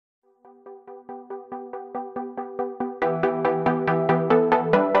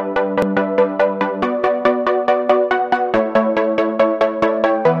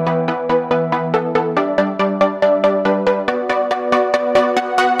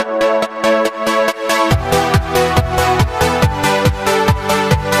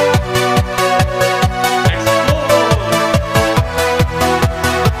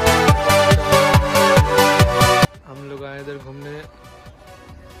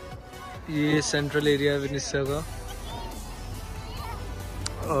ये central area है विनिसिया का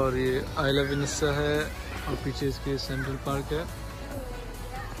और ये आई लव विनिसिया है और पीछे इसके सेंट्रल पार्क है।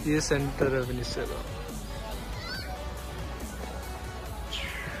 ये सेंटर है विनिसिया का।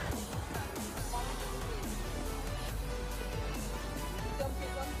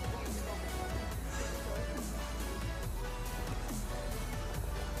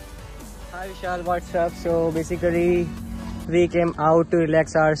 Hi Vishal, what's up? So basically we came out to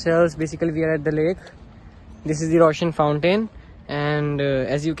relax ourselves. Basically we are at the lake. This is the Roshan fountain and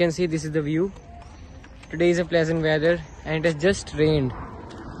as you can see, this is the view. Today is a pleasant weather and it has just rained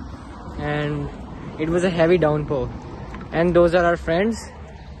and it was a heavy downpour. And those are our friends.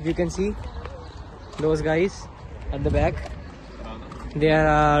 You can see those guys at the back. They are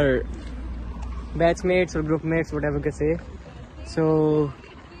our batchmates or group mates, whatever you can say. So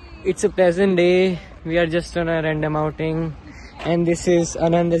it's a pleasant day. We are just on a random outing and this is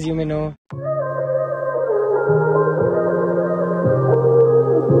Anand, as you may know.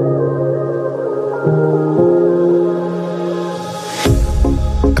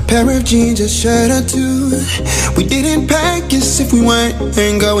 A pair of jeans, a shirt or two. We didn't pack as if we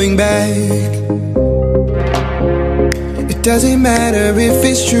weren't going back. It doesn't matter if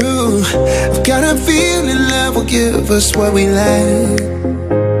it's true. I've got a feeling love will give us what we lack.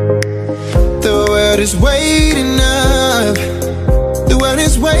 The world is waiting up. The world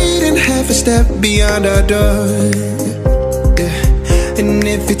is waiting half a step beyond our door. Yeah. And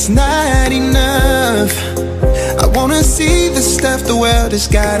if it's not enough, I wanna see the stuff the world has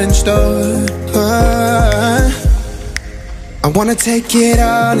got in store. I wanna take it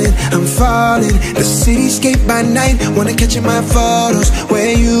all in, I'm falling. The cityscape by night, wanna catch in my photos.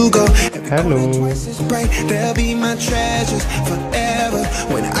 Where you go, hello. Twice as bright, they'll be my treasures forever.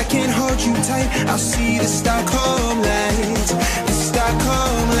 When I can't hold you tight, I'll see the Stockholm lights. The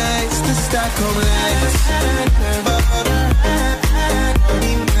Stockholm lights, the Stockholm lights.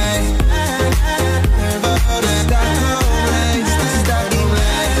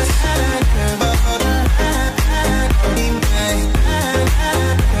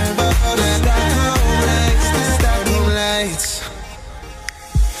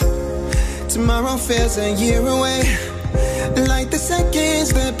 Tomorrow feels a year away, like the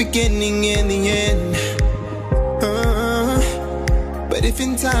seconds, the beginning and the end. But if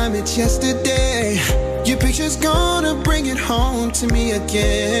in time it's yesterday, your picture's gonna bring it home to me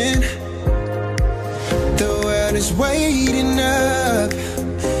again. The world is waiting up.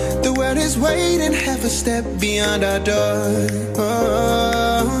 The world is waiting half a step beyond our door.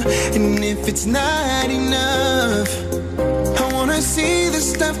 And if it's not enough, I wanna see the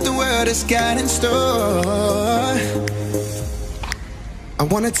stuff the world has got in store. I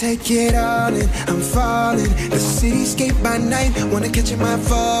wanna take it all in, I'm falling. The cityscape by night, wanna catch in my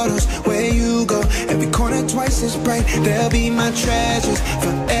photos. Where you go, every corner twice as bright. They'll be my treasures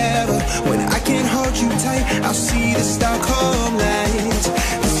forever. When I can't hold you tight, I'll see the Stockholm lights.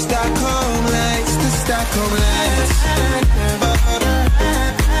 The Stockholm lights, the Stockholm lights.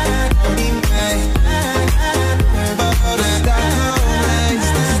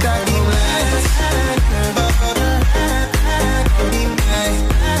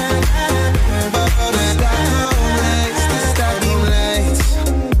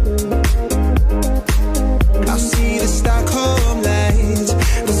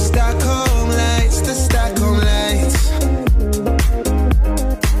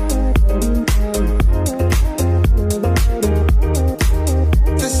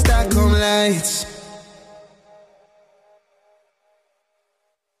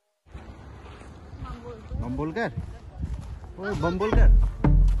 बम्बोलकर, ओए बम्बोलकर।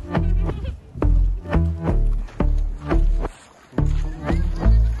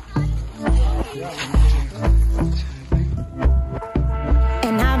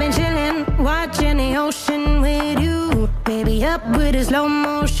 And I've been chilling, watching the ocean with you, baby, up with a slow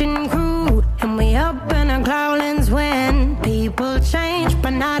motion crew, and we up in our clouds when people change,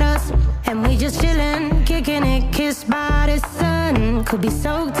 but not us. And we just chillin', kicking it, kissed by the sun. Could be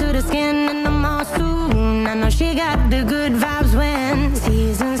soaked to the skin in the mall soon. I know she got the good vibes when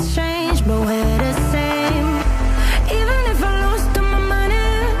seasons change, but we're the same. Even if I lost all my money,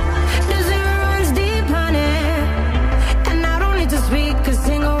 the zero runs deep, honey. And I don't need to speak a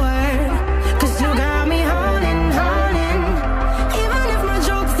single word, 'cause you got me holding, holding. Even if my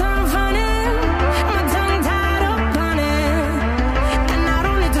jokes aren't funny, my tongue tied up on it. And I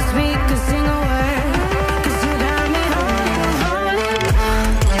don't need to speak a single word, 'cause you got me holding, holding.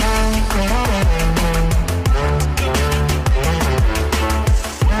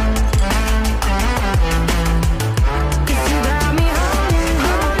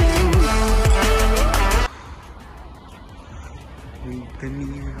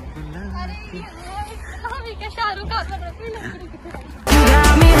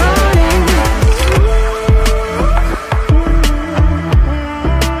 got me haunting.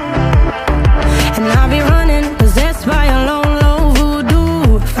 And I'll be running, possessed by a low, low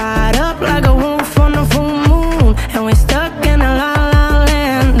voodoo. Fired up like a wolf on the full moon. And we're stuck in a la la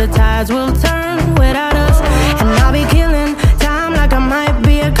land. The tides will turn without us. And I'll be killing time like I might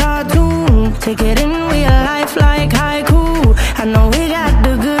be a cartoon. Take it in real life like haiku. I know we got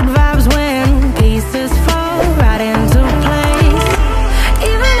the good vibes when pieces fall right into place.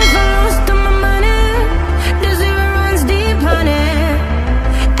 Even if I lost all my money, the zero runs deep, honey.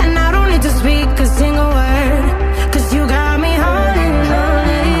 And I don't need to speak a single word, 'cause you got me haunting,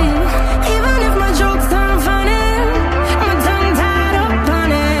 haunting. Even if my jokes aren't funny, my tongue tied up on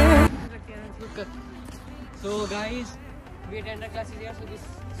it. So guys, we attend our classes here. So this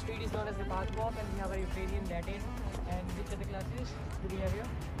street is known as the Path Walk, and we have a Ukrainian Latin. And which other classes do we have here?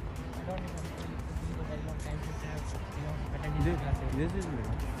 I don't remember. It's been a very long time since I have attended these classes. This is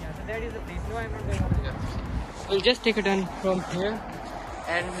Yeah, so that is the place. No, I'm not going over there. We'll just take a turn from here,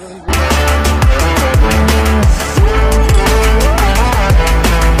 and we will go.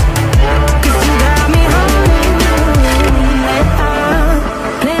 You got me haunting.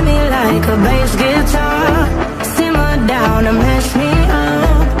 Play me like a bass guitar. Simmer down and mess me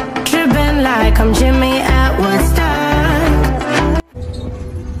up. Tripping like I'm Jimmy at Woodstock.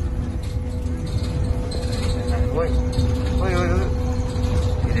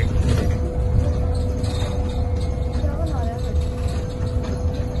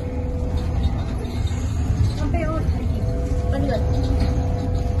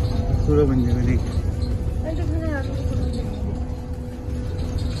 पूरा बन जाएगा नहीं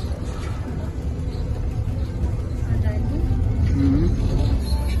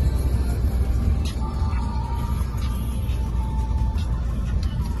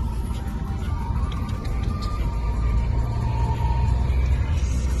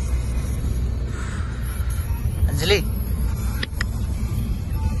अंजलि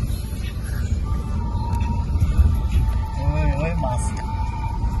ओए मासी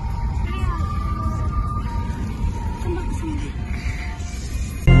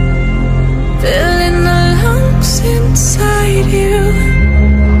Feeling the lumps inside you,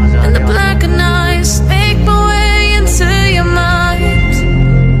 and the blackened eyes make my way into your mind,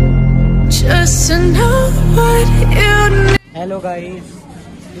 just to know what you need. Hello guys,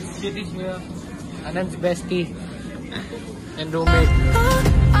 this is Jyoti here, Anand's bestie and roommate.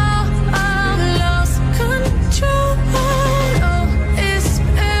 I lost control. Oh, it's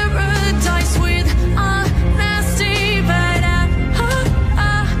paradise with a nasty bad I'm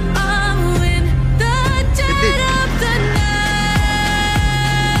in the dead of the night.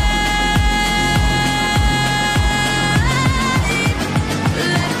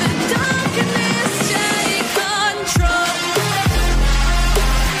 Let the darkness take control.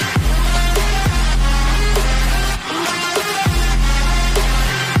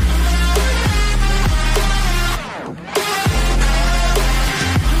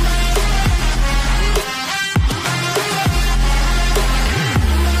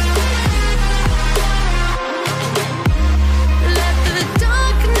 Let the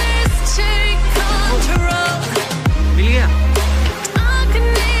darkness take control. Milia,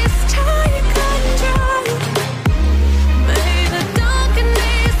 Darkness take control. May the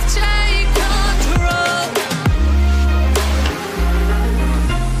darkness take control.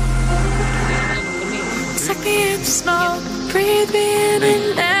 Suck me in slow, breathe me in and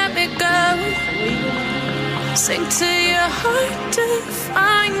let me go. Sink to your heart to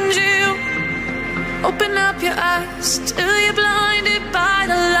find you. Open up your eyes till you're blinded by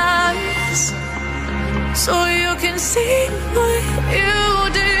the lies. So